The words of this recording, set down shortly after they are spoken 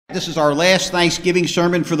This is our last Thanksgiving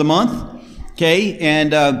sermon for the month, okay?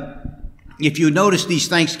 And if you notice, these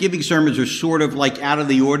Thanksgiving sermons are sort of like out of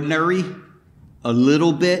the ordinary, a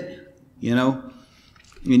little bit, you know?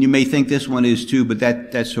 And you may think this one is too, but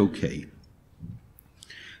that's okay.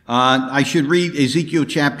 I should read Ezekiel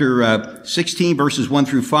chapter 16, verses 1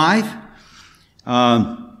 through 5.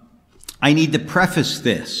 I need to preface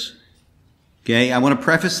this, okay? I want to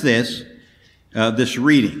preface this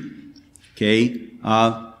reading, okay?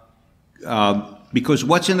 Because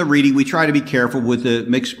what's in the reading, we try to be careful with a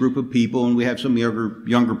mixed group of people, and we have some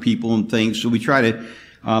younger people and things, so we try to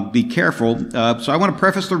be careful. So I want to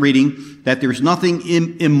preface the reading that there's nothing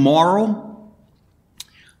immoral,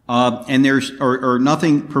 and there's or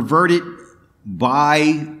nothing perverted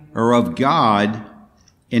by or of God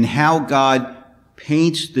in how God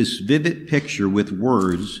paints this vivid picture with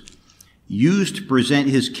words used to present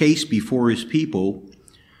his case before his people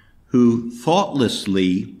who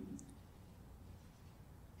thoughtlessly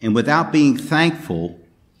and without being thankful,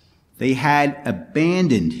 they had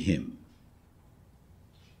abandoned him.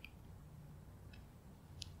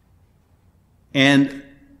 And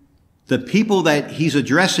the people that he's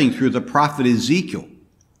addressing through the prophet Ezekiel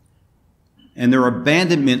and their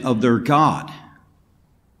abandonment of their God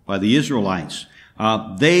by the Israelites,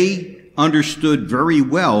 they understood very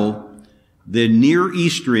well the Near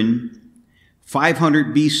Eastern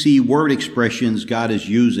 500 BC word expressions God is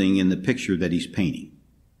using in the picture that he's painting.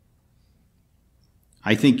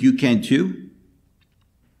 I think you can too,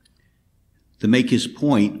 to make his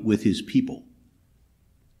point with his people.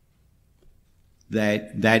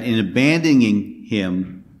 That in abandoning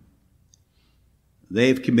him,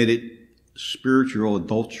 they've committed spiritual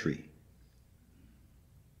adultery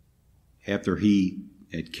after he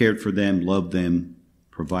had cared for them, loved them,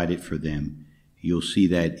 provided for them. You'll see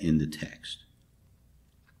that in the text.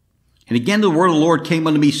 And again, the word of the Lord came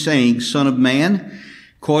unto me, saying, Son of man,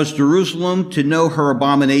 cause Jerusalem to know her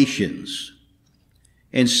abominations,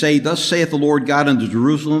 and say, Thus saith the Lord God unto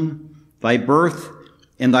Jerusalem, Thy birth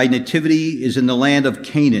and thy nativity is in the land of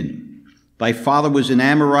Canaan. Thy father was an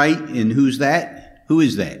Amorite, and who's that? Who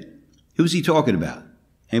is that? Who's he talking about?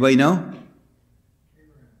 Anybody know? Abraham.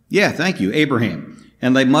 Yeah, thank you, Abraham.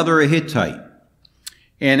 And thy mother a Hittite.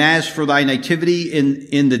 And as for thy nativity,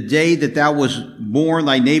 in the day that thou wast born,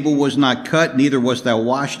 thy navel was not cut, neither wast thou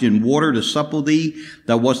washed in water to supple thee.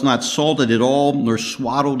 Thou wast not salted at all, nor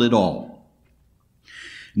swaddled at all.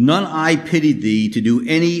 None eye pitied thee to do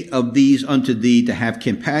any of these unto thee, to have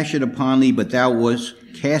compassion upon thee, but thou wast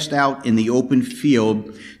cast out in the open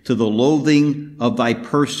field to the loathing of thy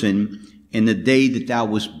person in the day that thou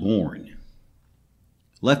wast born.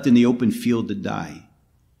 Left in the open field to die.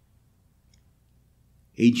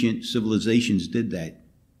 Ancient civilizations did that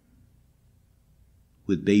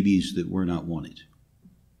with babies that were not wanted.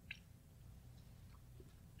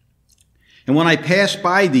 And when I passed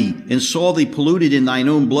by thee and saw thee polluted in thine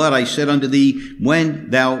own blood, I said unto thee, when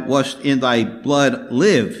thou wast in thy blood,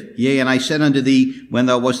 live. Yea, and I said unto thee, when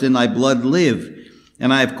thou wast in thy blood, live.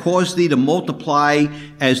 And I have caused thee to multiply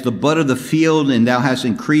as the bud of the field, and thou hast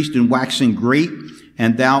increased and waxen great,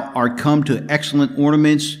 and thou art come to excellent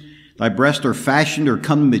ornaments. Thy breasts are fashioned or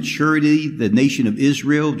come to maturity, the nation of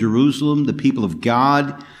Israel, Jerusalem, the people of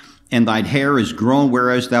God, and thine hair is grown,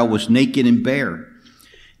 whereas thou wast naked and bare.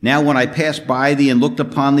 Now when I passed by thee and looked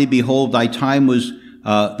upon thee, behold, thy time was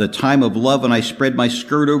the time of love, and I spread my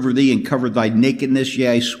skirt over thee and covered thy nakedness.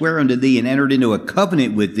 Yea, I swear unto thee and entered into a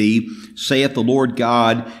covenant with thee, saith the Lord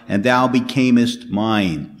God, and thou becamest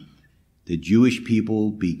mine. The Jewish people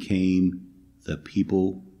became the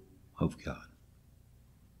people of God.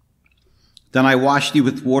 Then I washed thee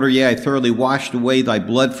with water, yea, I thoroughly washed away thy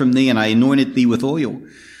blood from thee, and I anointed thee with oil.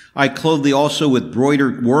 I clothed thee also with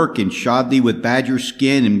broidered work, and shod thee with badger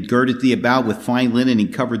skin, and girded thee about with fine linen,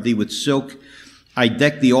 and covered thee with silk. I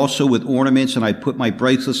decked thee also with ornaments, and I put my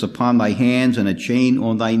bracelets upon thy hands, and a chain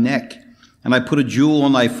on thy neck. And I put a jewel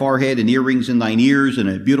on thy forehead, and earrings in thine ears, and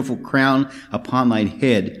a beautiful crown upon thine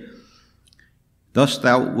head. Thus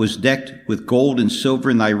thou wast decked with gold and silver,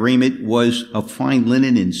 and thy raiment was of fine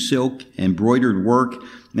linen and silk and broidered work.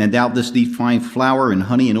 And thou didst eat fine flour and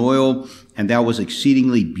honey and oil, and thou wast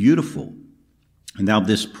exceedingly beautiful. And thou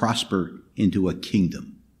didst prosper into a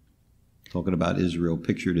kingdom. Talking about Israel,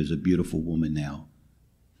 pictured as a beautiful woman now,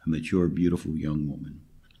 a mature, beautiful young woman.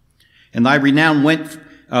 And thy renown went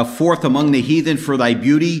forth among the heathen for thy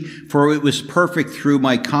beauty, for it was perfect through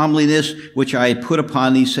my comeliness, which I had put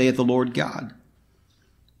upon thee, saith the Lord God.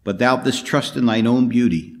 But thou didst trust in thine own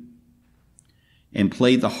beauty, and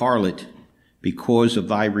played the harlot because of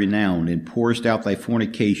thy renown, and pourest out thy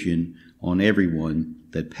fornication on everyone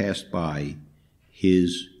that passed by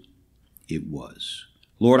his it was.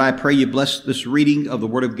 Lord, I pray you bless this reading of the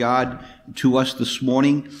Word of God to us this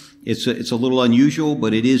morning. It's a little unusual,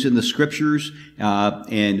 but it is in the Scriptures,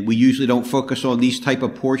 and we usually don't focus on these type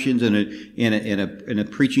of portions in a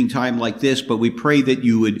preaching time like this. But we pray that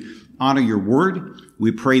you would honor your Word.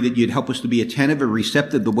 We pray that you'd help us to be attentive and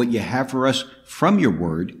receptive to what you have for us from your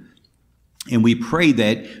Word. And we pray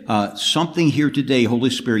that something here today,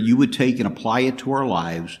 Holy Spirit, you would take and apply it to our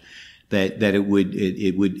lives. That it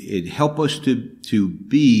would help us to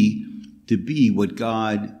be what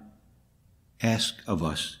God asks of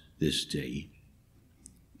us this day.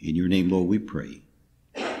 In your name, Lord, we pray.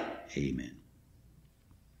 Amen.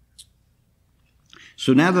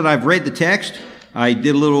 So now that I've read the text, I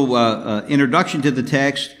did a little introduction to the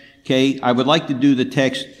text. Okay, I would like to do the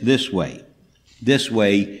text this way,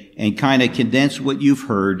 and kind of condense what you've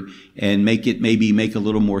heard and maybe make a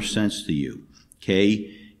little more sense to you.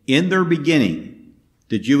 Okay. In their beginning,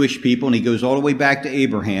 the Jewish people, and he goes all the way back to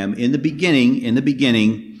Abraham, in the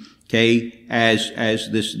beginning, okay, as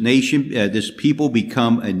this nation, this people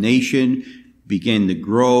become a nation, begin to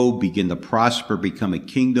grow, begin to prosper, become a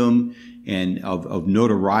kingdom and of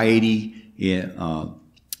notoriety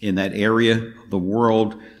in that area of the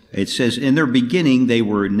world. It says, in their beginning, they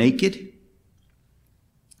were naked,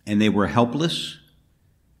 and they were helpless,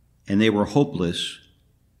 and they were hopeless,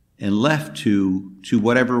 and left to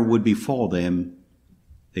whatever would befall them,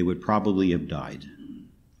 they would probably have died.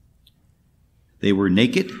 They were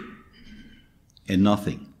naked and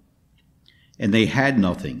nothing. And they had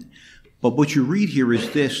nothing. But what you read here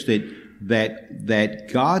is this, that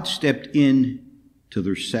God stepped in to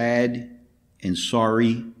their sad and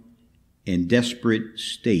sorry and desperate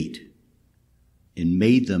state and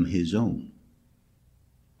made them his own.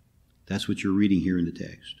 That's what you're reading here in the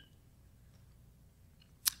text.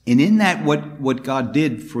 And in that, what God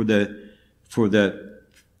did for the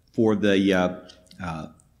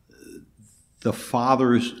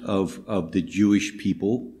fathers of the Jewish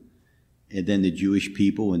people, and then the Jewish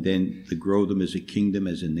people, and then to grow them as a kingdom,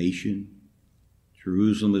 as a nation,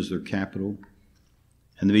 Jerusalem as their capital,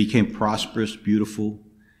 and they became prosperous, beautiful,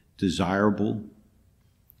 desirable.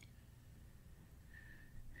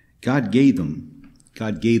 God gave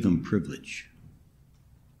them privilege.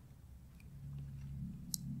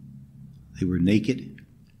 They were naked,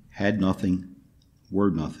 had nothing, were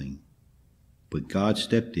nothing, but God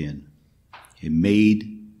stepped in and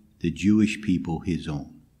made the Jewish people his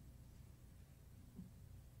own.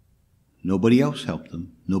 Nobody else helped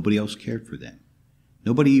them. Nobody else cared for them.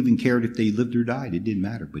 Nobody even cared if they lived or died. It didn't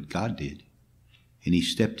matter, but God did. And he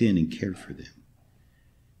stepped in and cared for them.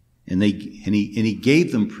 And he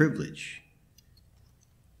gave them privilege.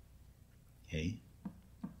 Okay?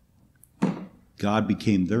 God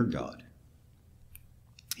became their God.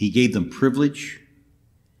 He gave them privilege.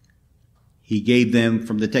 He gave them,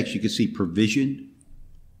 from the text you can see, provision.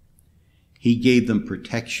 He gave them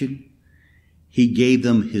protection. He gave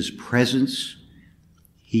them his presence.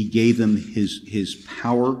 He gave them his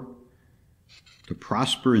power to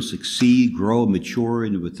prosper and succeed, grow and mature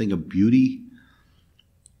into a thing of beauty.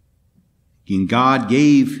 And God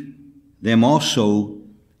gave them also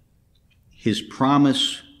his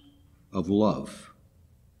promise of love.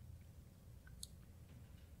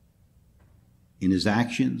 In his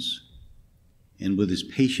actions and with his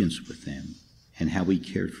patience with them and how he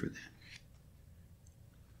cared for them.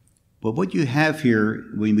 But what you have here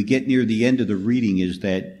when we get near the end of the reading is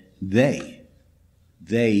that they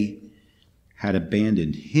had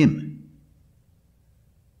abandoned him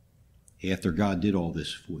after God did all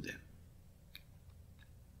this for them.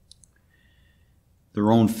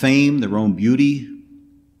 Their own fame, their own beauty,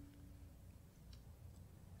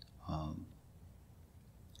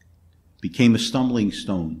 became a stumbling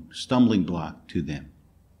block to them,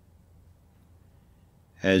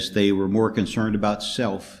 as they were more concerned about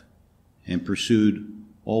self and pursued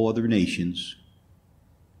all other nations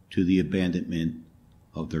to the abandonment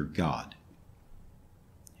of their God,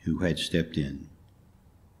 who had stepped in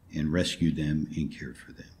and rescued them and cared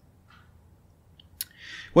for them.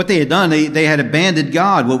 What they had done, they had abandoned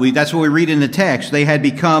God. That's what we read in the text. They had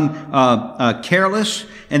become careless,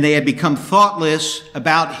 and they had become thoughtless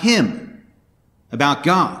about him, about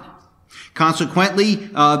God. Consequently,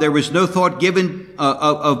 there was no thought given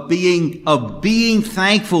of being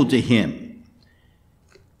thankful to him.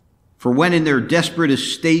 For when in their desperate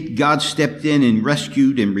estate, God stepped in and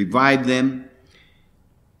rescued and revived them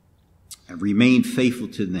and remained faithful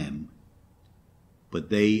to them, but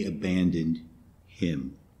they abandoned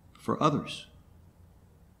him for others.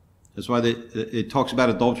 That's why it talks about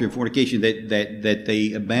adultery and fornication, that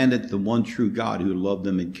they abandoned the one true God who loved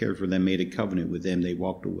them and cared for them, made a covenant with them. They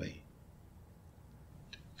walked away.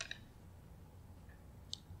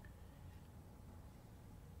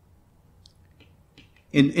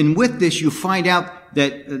 And with this, you find out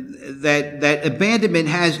that abandonment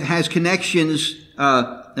has connections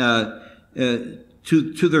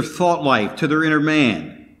to their thought life, to their inner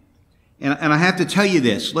man. And I have to tell you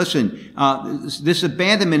this. Listen, this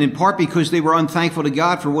abandonment in part because they were unthankful to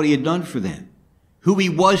God for what he had done for them, who he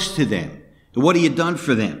was to them, and what he had done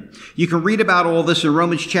for them. You can read about all this in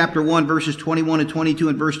Romans chapter 1, verses 21 and 22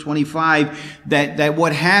 and verse 25, that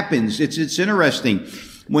what happens, it's interesting.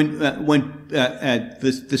 When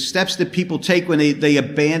the steps that people take when they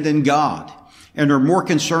abandon God and are more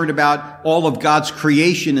concerned about all of God's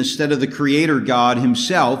creation instead of the Creator God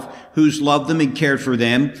himself, who's loved them and cared for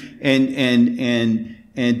them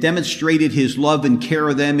and demonstrated his love and care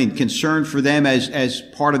of them and concern for them as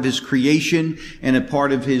part of his creation and a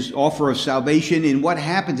part of his offer of salvation. And what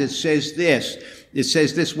happens? It says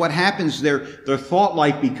this, what happens? Their thought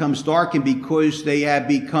life becomes darkened because they have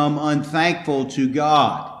become unthankful to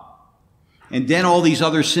God. And then all these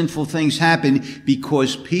other sinful things happen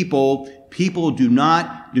because people do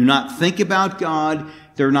not think about God.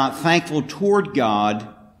 They're not thankful toward God.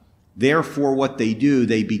 Therefore, what they do,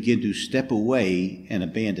 they begin to step away and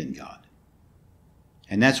abandon God.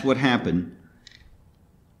 And that's what happened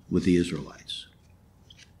with the Israelites.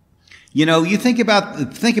 You know, you think about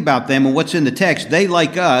them and what's in the text. They,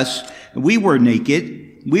 like us, we were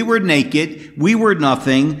naked. We were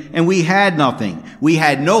nothing, and we had nothing. We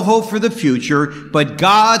had no hope for the future, but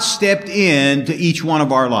God stepped into each one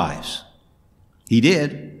of our lives. He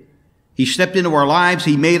did. He stepped into our lives.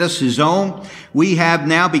 He made us his own. We have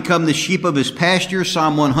now become the sheep of his pasture.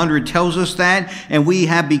 Psalm 100 tells us that. And we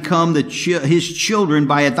have become his children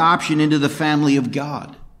by adoption into the family of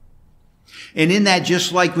God. And in that,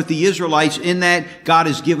 just like with the Israelites, in that God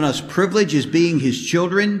has given us privilege as being his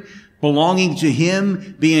children, belonging to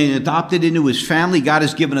him, being adopted into his family. God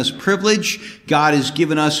has given us privilege. God has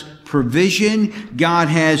given us provision. God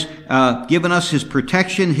has given us his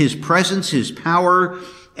protection, his presence, his power.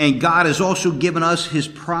 And God has also given us his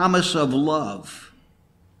promise of love.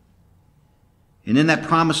 And in that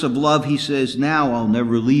promise of love, he says, now I'll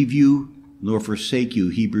never leave you nor forsake you.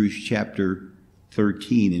 Hebrews chapter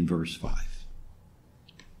 13 and verse 5.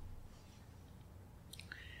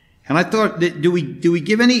 And I thought, do we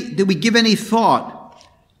give any thought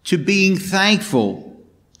to being thankful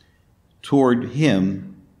toward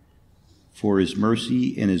him for his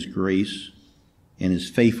mercy and his grace and his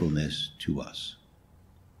faithfulness to us?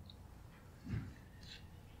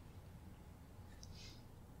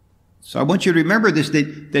 So I want you to remember this,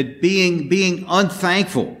 that being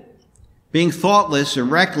unthankful, being thoughtless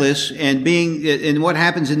and reckless, and what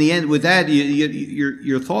happens in the end with that,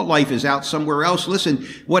 your thought life is out somewhere else. Listen,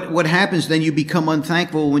 what happens then? You become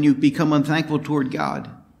unthankful when you become unthankful toward God.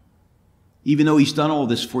 Even though he's done all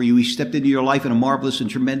this for you, he stepped into your life in a marvelous and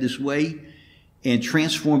tremendous way and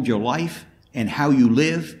transformed your life and how you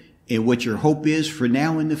live and what your hope is for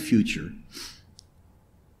now and the future.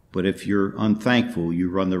 But if you're unthankful, you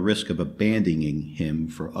run the risk of abandoning him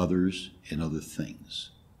for others and other things.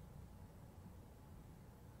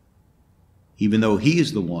 Even though he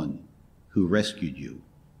is the one who rescued you,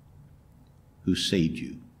 who saved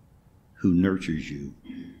you, who nurtures you,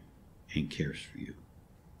 and cares for you.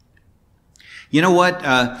 You know what?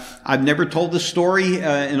 I've never told this story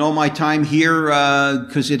in all my time here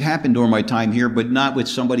because it happened during my time here, but not with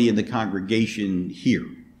somebody in the congregation here.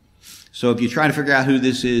 So if you try to figure out who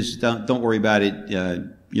this is, don't worry about it.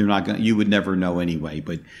 You would never know anyway.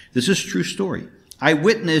 But this is a true story. I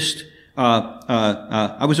was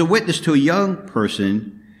a witness to a young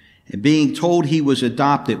person being told he was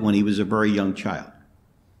adopted when he was a very young child.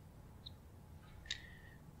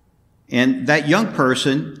 And that young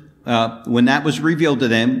person, when that was revealed to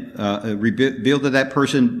them, revealed to that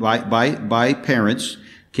person by parents,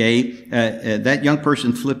 that young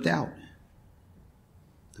person flipped out.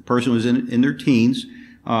 The person was in their teens,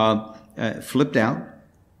 flipped out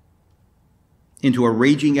into a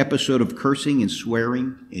raging episode of cursing and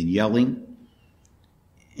swearing and yelling,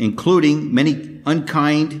 including many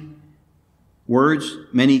unkind words,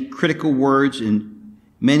 many critical words, and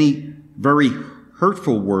many very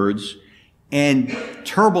hurtful words, and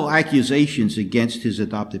terrible accusations against his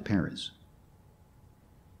adopted parents.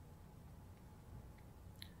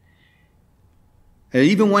 And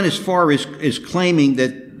even went as far as claiming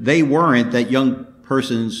that they weren't that young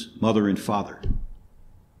person's mother and father.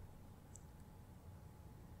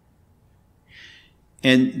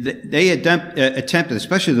 And they attempted,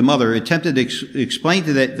 especially the mother, attempted to explain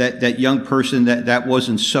to that young person that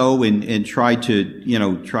wasn't so, and tried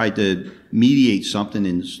to mediate something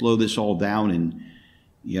and slow this all down, and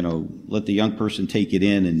let the young person take it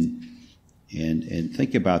in and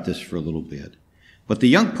think about this for a little bit. But the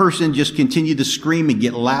young person just continued to scream and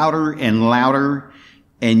get louder and louder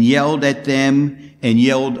and yelled at them and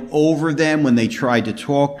yelled over them when they tried to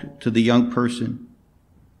talk to the young person.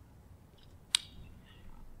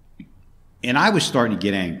 And I was starting to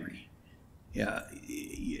get angry. Yeah.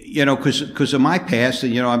 You know, because of my past,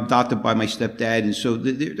 and, you know, I'm adopted by my stepdad, and so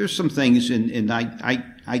there's some things, and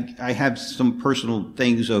I have some personal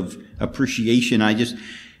things of appreciation.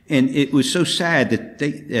 And it was so sad that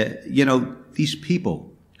they, you know, these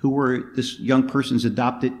people who were this young person's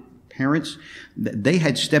adopted parents, they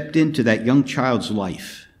had stepped into that young child's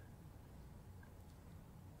life.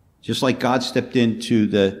 Just like God stepped into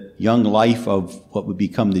the young life of what would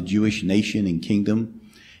become the Jewish nation and kingdom.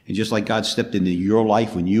 And just like God stepped into your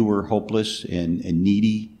life when you were hopeless and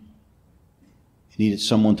needy, needed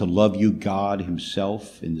someone to love you, God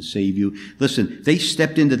himself, and to save you. Listen, they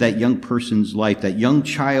stepped into that young person's life, that young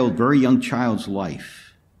child, very young child's life,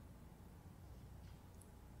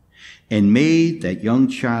 and made that young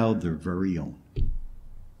child their very own.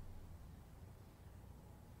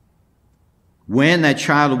 When that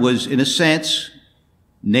child was, in a sense,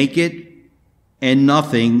 naked and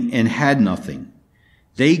nothing and had nothing,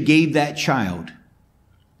 they gave that child,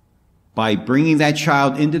 by bringing that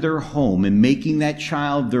child into their home and making that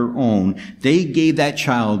child their own, they gave that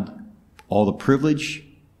child all the privilege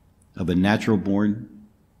of a natural born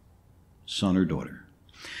son or daughter.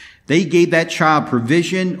 They gave that child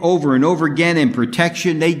provision over and over again and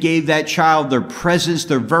protection. They gave that child their presence,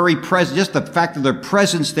 their very presence, just the fact of their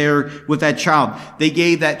presence there with that child. They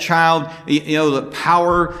gave that child, you know, the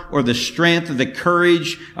power or the strength or the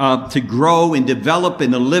courage to grow and develop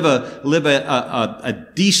and to live a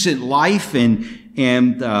decent life.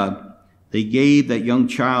 And they gave that young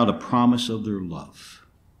child a promise of their love.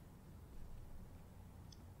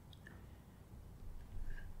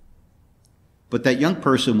 But that young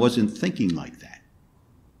person wasn't thinking like that.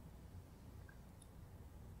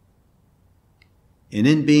 And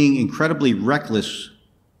in being incredibly reckless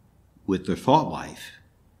with their thought life,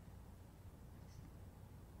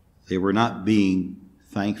 they were not being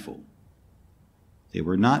thankful. They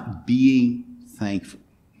were not being thankful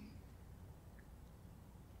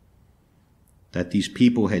that these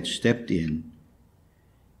people had stepped in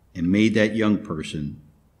and made that young person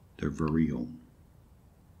their very own.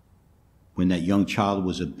 When that young child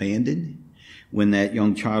was abandoned, when that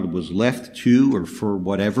young child was left to or for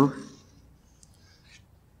whatever,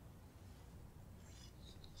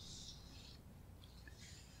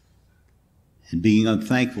 and being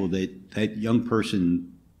unthankful that that young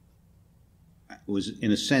person was,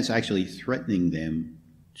 in a sense, actually threatening them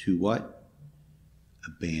to what?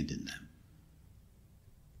 Abandon them.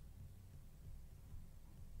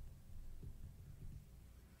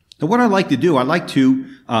 Now, what I like to do, I like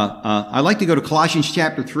to go to Colossians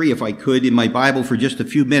chapter 3, if I could, in my Bible for just a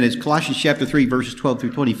few minutes. Colossians chapter 3, verses 12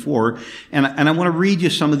 through 24. And I want to read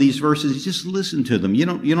you some of these verses. Just listen to them. You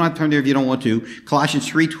don't have to turn there if you don't want to. Colossians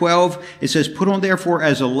 3:12, it says, "Put on therefore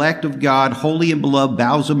as elect of God, holy and beloved,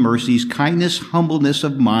 bowels of mercies, kindness, humbleness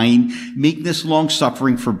of mind, meekness,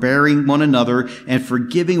 long-suffering, forbearing one another, and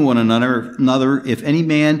forgiving one another. If any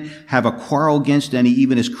man have a quarrel against any,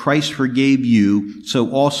 even as Christ forgave you,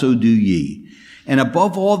 so also do ye. And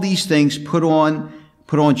above all these things, put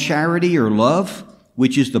on charity or love,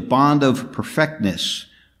 which is the bond of perfectness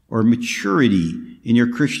or maturity in your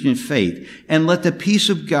Christian faith. And let the peace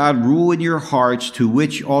of God rule in your hearts, to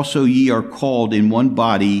which also ye are called in one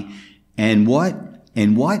body. And what?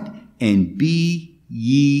 And be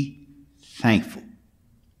ye thankful."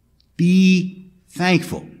 Be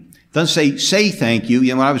thankful. It doesn't say thank you.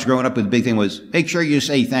 You know, when I was growing up, the big thing was make sure you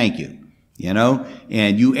say thank you. You know,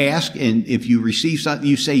 and you ask, and if you receive something,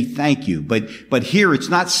 you say thank you. But here it's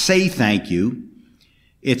not say thank you.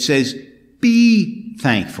 It says be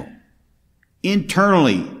thankful.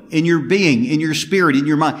 Internally, in your being, in your spirit, in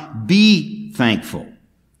your mind, be thankful.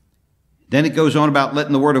 Then it goes on about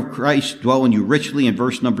letting the word of Christ dwell in you richly in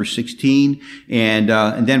verse number 16. And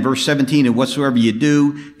then verse 17, "And whatsoever you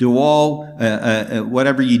do all,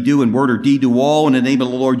 whatever you do in word or deed, do all in the name of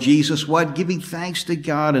the Lord Jesus." What? Giving thanks to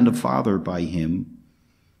God and the Father by him.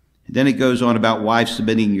 And then it goes on about wives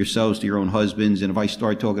submitting yourselves to your own husbands. And if I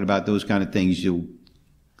start talking about those kind of things, you'll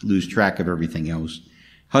lose track of everything else.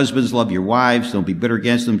 Husbands, love your wives. Don't be bitter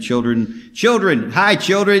against them. Children. Hi,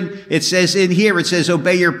 children. It says in here, it says,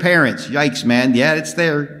 obey your parents. Yikes, man. Yeah, it's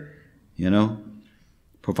there. You know.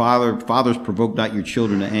 Fathers, provoke not your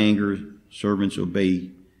children to anger. Servants,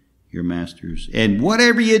 obey your masters. And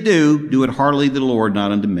whatever you do, do it heartily to the Lord,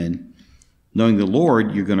 not unto men. Knowing the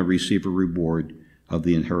Lord, you're going to receive a reward of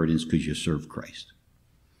the inheritance because you serve Christ.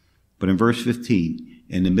 But in verse 15,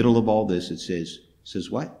 in the middle of all this, it says, says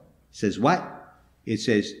what? It says what? It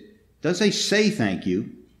says, doesn't say thank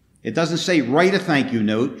you. It doesn't say write a thank you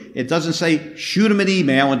note. It doesn't say shoot them an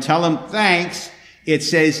email and tell them thanks. It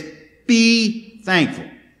says be thankful.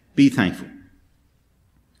 Be thankful.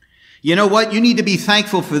 You know what? You need to be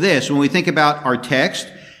thankful for this when we think about our text,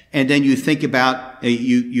 and then you think about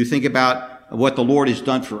you think about what the Lord has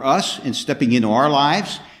done for us and stepping into our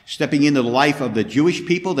lives, stepping into the life of the Jewish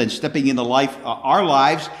people, then stepping into our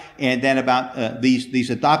lives, and then about these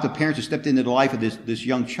adoptive parents who stepped into the life of this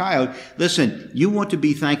young child. Listen, you want to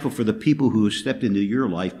be thankful for the people who have stepped into your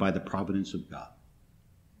life by the providence of God.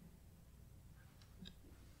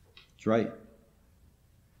 That's right.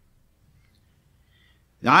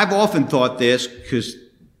 Now, I've often thought this, because it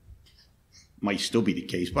might still be the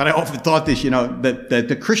case, but I often thought this, that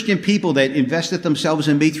the Christian people that invested themselves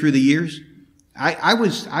in me through the years, I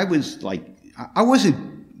wasn't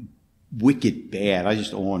wicked bad. I was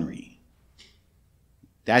just ornery.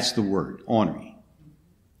 That's the word, ornery.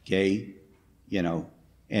 Okay?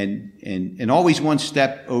 And always one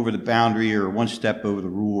step over the boundary or one step over the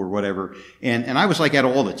rule or whatever. And I was like that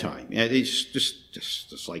all the time. It's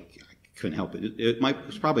just like, couldn't help it. It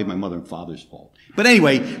was probably my mother and father's fault. But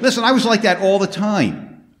anyway, listen, I was like that all the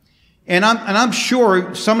time. And I'm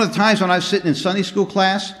sure some of the times when I was sitting in Sunday school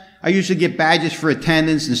class, I usually get badges for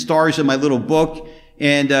attendance and stars in my little book.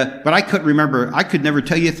 But I couldn't remember. I could never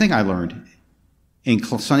tell you a thing I learned in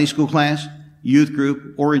Sunday school class, youth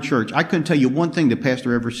group, or in church. I couldn't tell you one thing the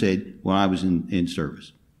pastor ever said when I was in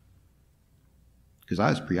service. Because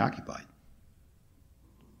I was preoccupied.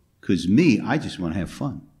 Because I just want to have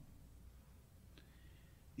fun.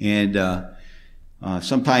 And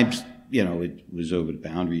sometimes, it was over the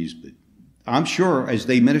boundaries, but I'm sure as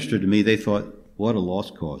they ministered to me, they thought, what a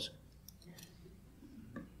lost cause.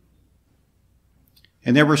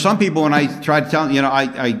 And there were some people when I tried to tell them,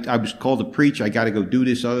 I was called to preach, I got to go do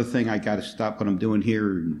this other thing, I got to stop what I'm doing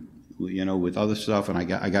here, with other stuff, and I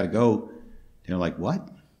got to go. They're like, what?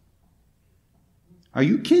 Are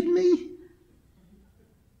you kidding me?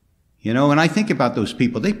 And I think about those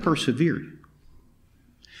people, they persevered.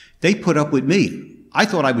 They put up with me. I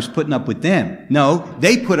thought I was putting up with them. No,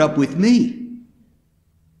 they put up with me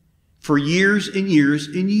for years and years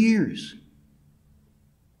and years.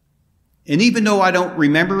 And even though I don't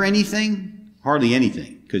remember anything, hardly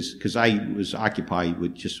anything, because I was occupied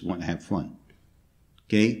with just wanting to have fun,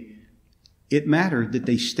 okay, it mattered that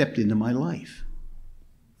they stepped into my life.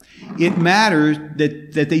 It mattered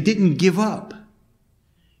that they didn't give up.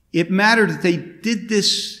 It mattered that they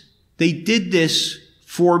did this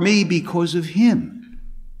for me because of Him.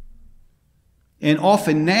 And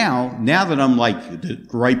often now that I'm like the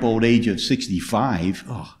ripe old age of 65,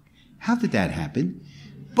 how did that happen?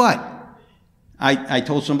 But I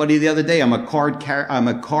told somebody the other day, I'm a Medicare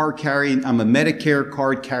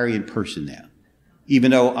card carrying person now,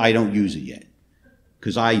 even though I don't use it yet,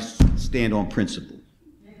 because I stand on principle.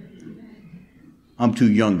 I'm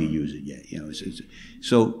too young to use it yet,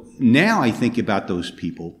 So now I think about those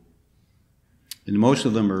people. And most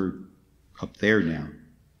of them are up there now.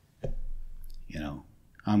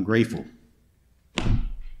 I'm grateful.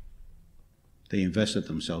 They invested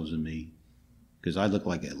themselves in me because I look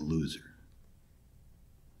like a loser.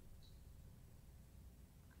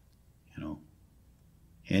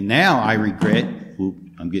 And now I regret,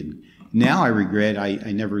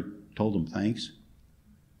 I never told them thanks.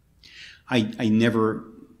 I never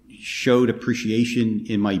showed appreciation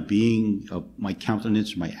in my being, of my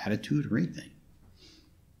countenance, my attitude, or anything.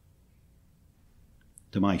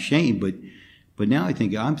 To my shame, but now I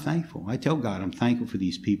think I'm thankful. I tell God I'm thankful for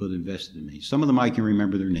these people that invested in me. Some of them I can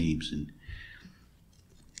remember their names, and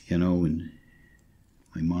and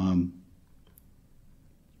my mom,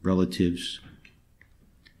 relatives,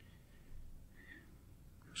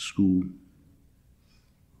 school.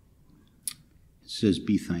 It says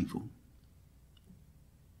be thankful.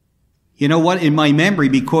 You know what? In my memory,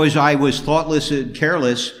 because I was thoughtless and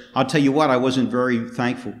careless, I'll tell you what, I wasn't very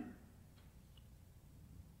thankful.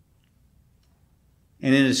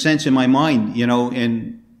 And in a sense, in my mind,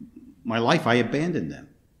 in my life, I abandoned them.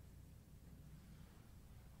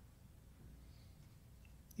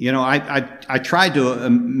 I tried to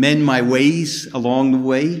amend my ways along the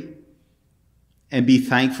way and be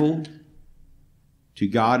thankful to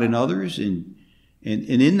God and others. And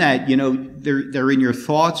in that, they're in your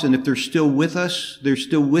thoughts. And if they're still with us, they're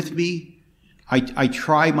still with me. I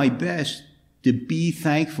try my best to be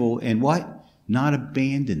thankful and what? Not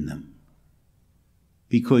abandon them.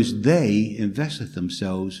 Because they invested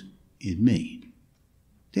themselves in me.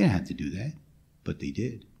 They didn't have to do that, but they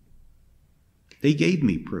did. They gave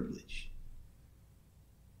me privilege.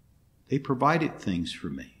 They provided things for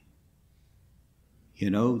me.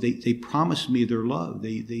 They promised me their love.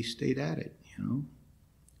 They stayed at it,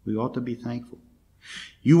 We ought to be thankful.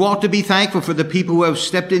 You ought to be thankful for the people who have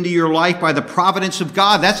stepped into your life by the providence of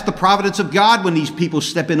God. That's the providence of God when these people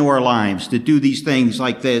step into our lives to do these things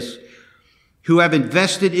like this, who have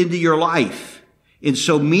invested into your life in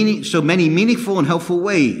so many meaningful and helpful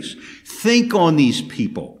ways. Think on these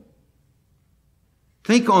people.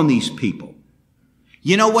 Think on these people.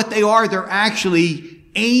 You know what they are? They're actually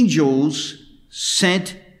angels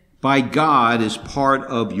sent by God as part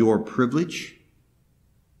of your privilege,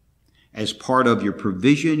 as part of your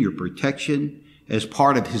provision, your protection, as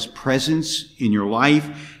part of his presence in your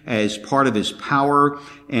life, as part of his power,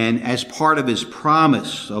 and as part of his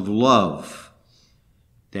promise of love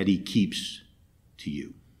that he keeps to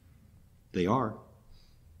you. They are.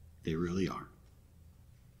 They really are.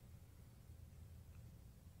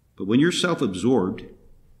 But when you're self-absorbed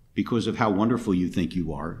because of how wonderful you think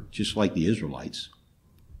you are, just like the Israelites,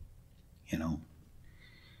 you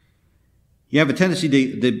have a tendency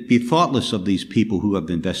to be thoughtless of these people who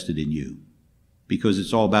have invested in you because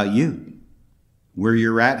it's all about you. Where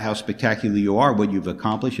you're at, how spectacular you are, what you've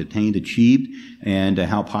accomplished, attained, achieved, and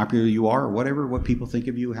how popular you are, or what people think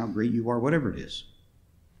of you, how great you are, whatever it is.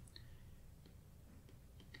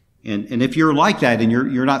 And if you're like that and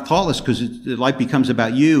you're not thoughtless because life becomes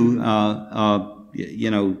about you,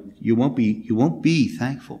 you won't be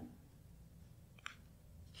thankful.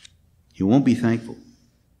 You won't be thankful.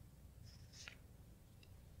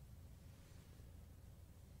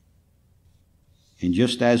 And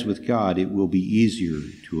just as with God, it will be easier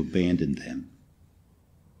to abandon them,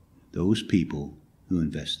 those people who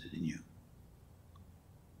invested in you.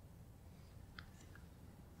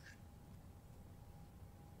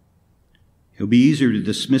 It'll be easier to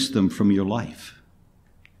dismiss them from your life.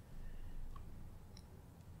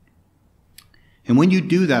 And when you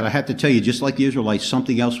do that, I have to tell you, just like the Israelites,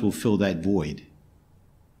 something else will fill that void.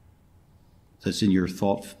 That's in your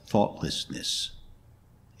thoughtlessness,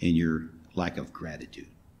 in your lack of gratitude.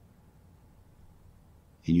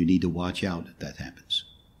 And you need to watch out if that happens.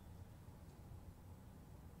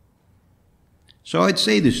 So I'd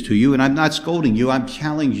say this to you, and I'm not scolding you, I'm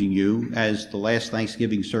challenging you as the last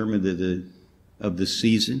Thanksgiving sermon of the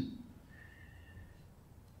season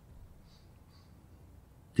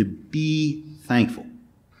to be thankful.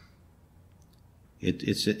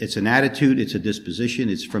 It's an attitude, it's a disposition,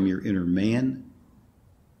 it's from your inner man.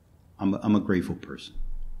 I'm a grateful person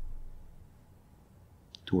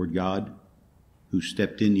toward God who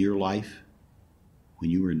stepped into your life when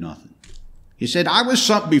you were nothing. He said, I was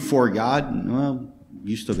something before God. Well,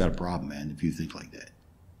 you still got a problem, man, if you think like that.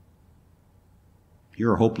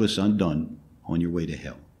 You're hopeless, undone, on your way to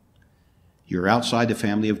hell. You're outside the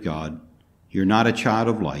family of God. You're not a child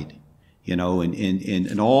of light,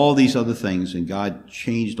 and all these other things. And God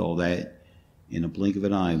changed all that in a blink of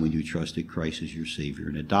an eye when you trusted Christ as your Savior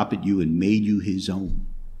and adopted you and made you his own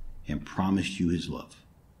and promised you his love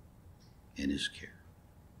and his care.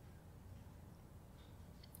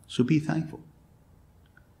 So be thankful.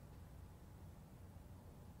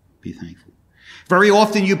 Be thankful. Very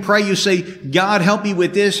often you pray, you say, God, help me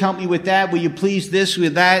with this, help me with that. Will you please this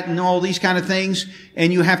with that and all these kind of things?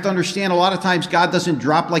 And you have to understand a lot of times God doesn't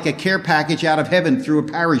drop like a care package out of heaven through a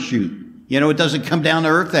parachute. It doesn't come down to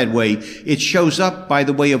earth that way. It shows up by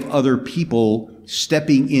the way of other people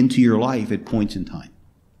stepping into your life at points in time.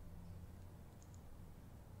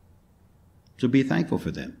 So be thankful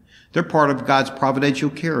for them. They're part of God's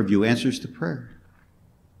providential care of you, answers to prayer.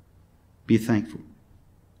 Be thankful.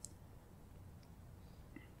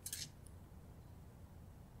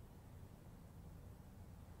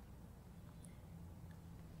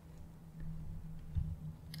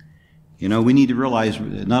 We need to realize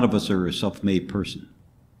that none of us are a self-made person.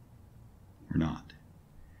 We're not.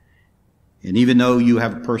 And even though you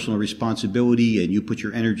have a personal responsibility and you put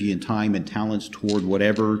your energy and time and talents toward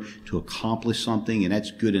whatever to accomplish something, and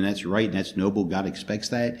that's good and that's right and that's noble, God expects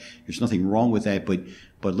that. There's nothing wrong with that.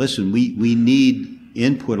 But listen, we need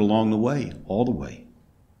input along the way, all the way.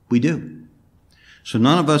 We do. So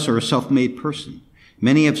none of us are a self-made person.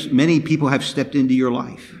 Many people have stepped into your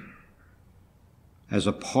life as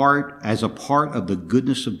a part of the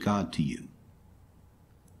goodness of God to you.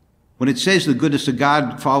 When it says the goodness of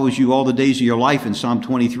God follows you all the days of your life in Psalm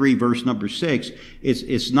 23, verse number 6,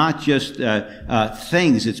 it's not just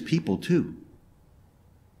things, it's people too.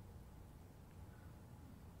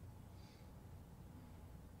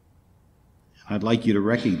 I'd like you to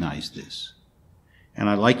recognize this, and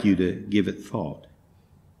I'd like you to give it thought.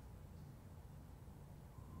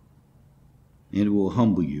 And it will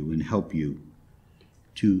humble you and help you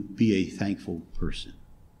to be a thankful person.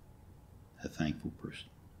 A thankful person.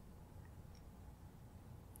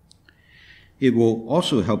 It will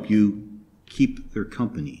also help you keep their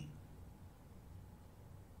company.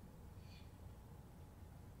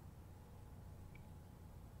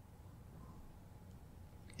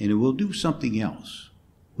 And it will do something else.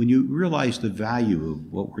 When you realize the value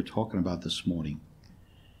of what we're talking about this morning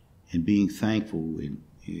and being thankful, and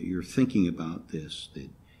you're thinking about this, that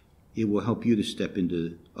it will help you to step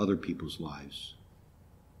into other people's lives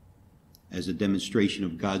as a demonstration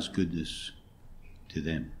of God's goodness to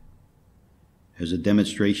them, as a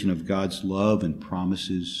demonstration of God's love and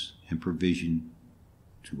promises and provision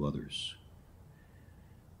to others.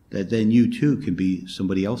 That then you too can be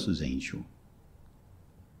somebody else's angel.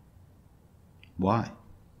 Why?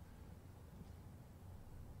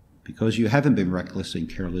 Because you haven't been reckless and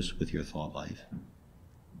careless with your thought life.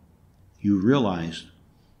 You realize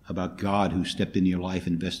about God who stepped into your life,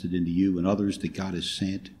 invested into you and others that God has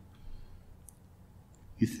sent.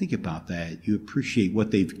 You think about that. You appreciate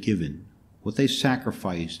what they've given, what they've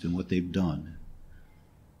sacrificed, and what they've done.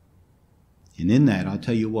 And in that, I'll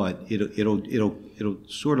tell you what, it'll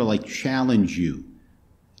sort of like challenge you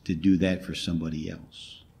to do that for somebody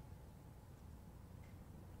else.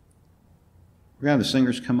 We're going to have the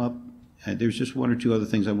singers come up. There's just one or two other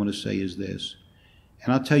things I want to say is this.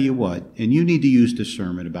 And I'll tell you what, and you need to use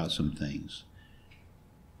discernment about some things.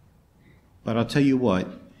 But I'll tell you what,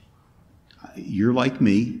 you're like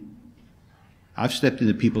me. I've stepped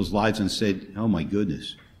into people's lives and said, oh my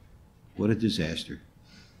goodness, what a disaster.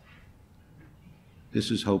 This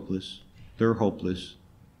is hopeless. They're hopeless.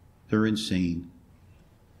 They're insane.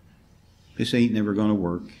 This ain't never going to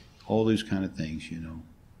work. All those kind of things, you know.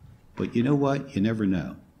 But you know what? You never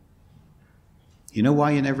know. You know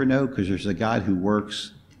why you never know? Because there's a God who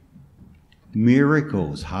works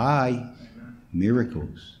miracles.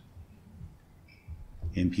 Miracles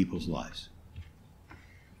in people's lives.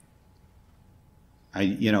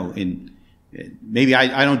 Maybe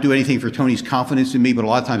I don't do anything for Tony's confidence in me, but a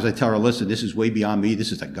lot of times I tell her, listen, this is way beyond me.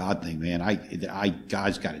 This is a God thing, man.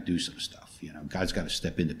 God's got to do some stuff. You know, God's got to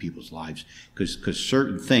step into people's lives because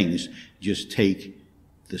certain things just take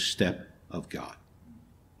the step of God.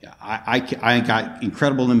 Yeah, I got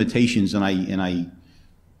incredible limitations, and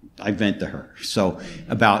I vent to her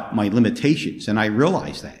about my limitations, and I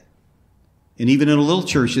realize that. And even in a little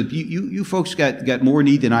church, you folks got more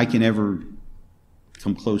need than I can ever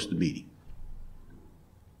come close to meeting.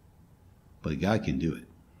 But God can do it.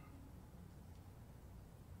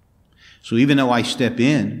 So even though I step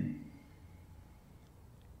in,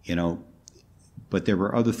 you know, but there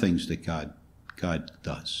were other things that God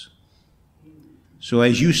does. So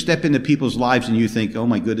as you step into people's lives and you think, oh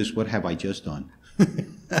my goodness, what have I just done?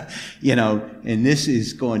 You know, and this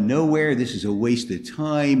is going nowhere. This is a waste of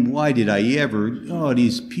time. Why did I ever? Oh,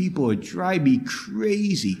 these people drive me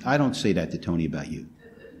crazy. I don't say that to Tony about you.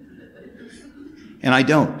 And I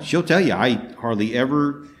don't. She'll tell you, I hardly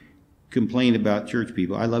ever complain about church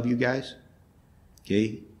people. I love you guys.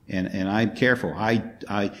 Okay? And I'm careful.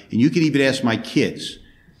 And you can even ask my kids.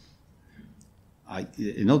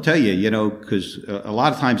 And they'll tell you, you know, because a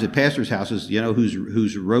lot of times at pastors' houses, you know,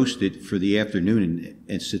 who's roasted for the afternoon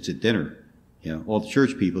and sits at dinner. You know, all the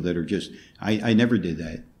church people that are just, I never did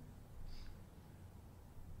that.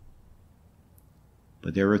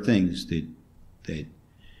 But there are things that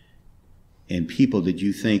and people that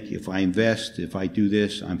you think, if I invest, if I do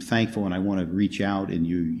this, I'm thankful and I want to reach out, and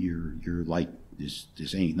you're like, this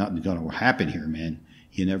ain't nothing going to happen here, man.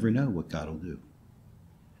 You never know what God will do.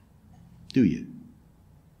 Do you?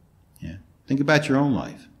 Yeah. Think about your own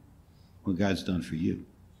life, what God's done for you.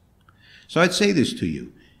 So I'd say this to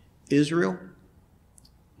you. Israel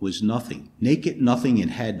was nothing, naked, nothing,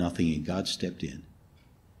 and had nothing, and God stepped in.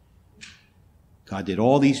 God did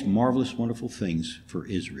all these marvelous, wonderful things for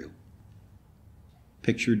Israel.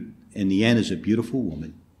 Pictured in the end as a beautiful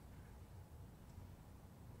woman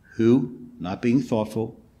who, not being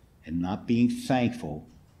thoughtful and not being thankful,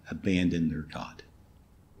 abandoned their God.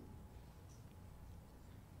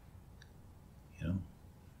 You know,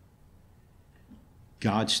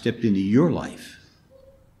 God stepped into your life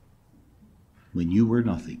when you were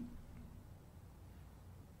nothing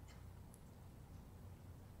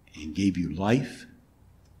and gave you life,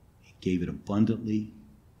 and gave it abundantly,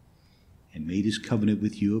 and made his covenant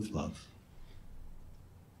with you of love.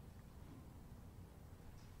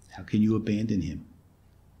 How can you abandon him?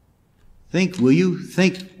 Think, will you?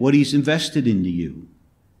 Think what he's invested into you.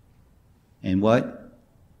 And what?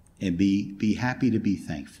 And be happy to be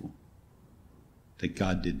thankful that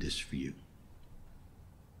God did this for you.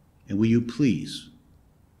 And will you please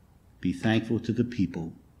Be thankful to the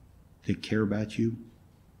people that care about you,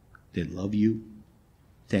 that love you,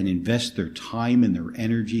 that invest their time and their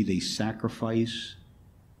energy, they sacrifice,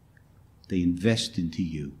 they invest into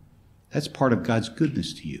you. That's part of God's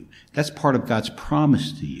goodness to you. That's part of God's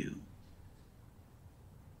promise to you.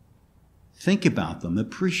 Think about them,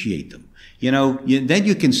 appreciate them. Then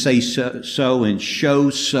you can say so and show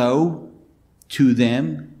so to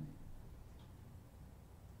them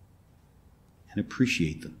and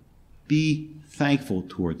appreciate them. Be thankful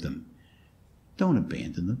toward them. Don't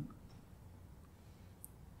abandon them.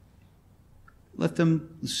 Let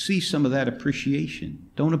them see some of that appreciation.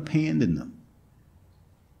 Don't abandon them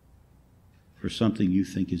for something you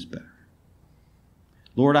think is better.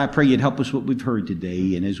 Lord, I pray you'd help us what we've heard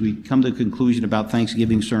today. And as we come to the conclusion about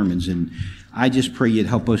Thanksgiving sermons, and I just pray you'd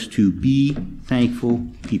help us to be thankful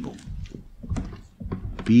people.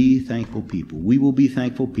 Be thankful people. We will be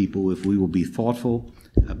thankful people if we will be thoughtful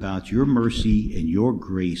about your mercy and your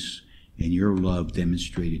grace and your love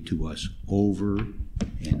demonstrated to us over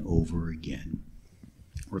and over again.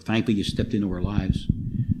 We're thankful you stepped into our lives.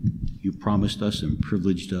 You promised us and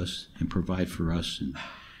privileged us and provide for us. And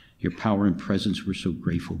your power and presence, we're so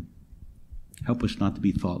grateful. Help us not to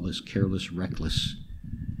be thoughtless, careless, reckless.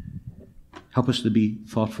 Help us to be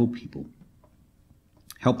thoughtful people.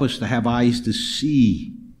 Help us to have eyes to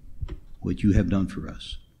see what you have done for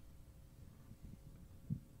us.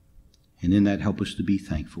 And in that, help us to be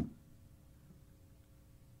thankful.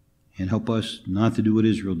 And help us not to do what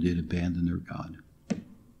Israel did, abandon their God.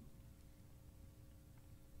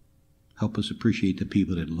 Help us appreciate the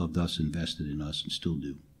people that loved us, invested in us, and still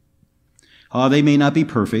do. They may not be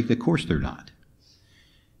perfect. Of course they're not.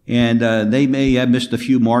 And they may have missed a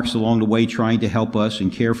few marks along the way trying to help us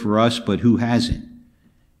and care for us, but who hasn't?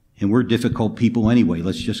 And we're difficult people anyway.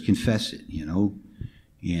 Let's just confess it,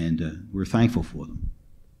 And we're thankful for them.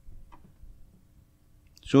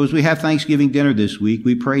 So as we have Thanksgiving dinner this week,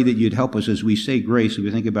 we pray that you'd help us as we say grace, and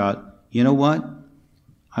we think about, you know what?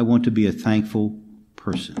 I want to be a thankful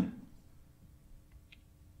person.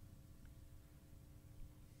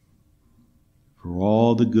 For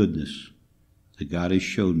all the goodness that God has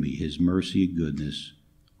showed me, his mercy and goodness,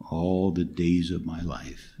 all the days of my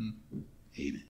life. Amen.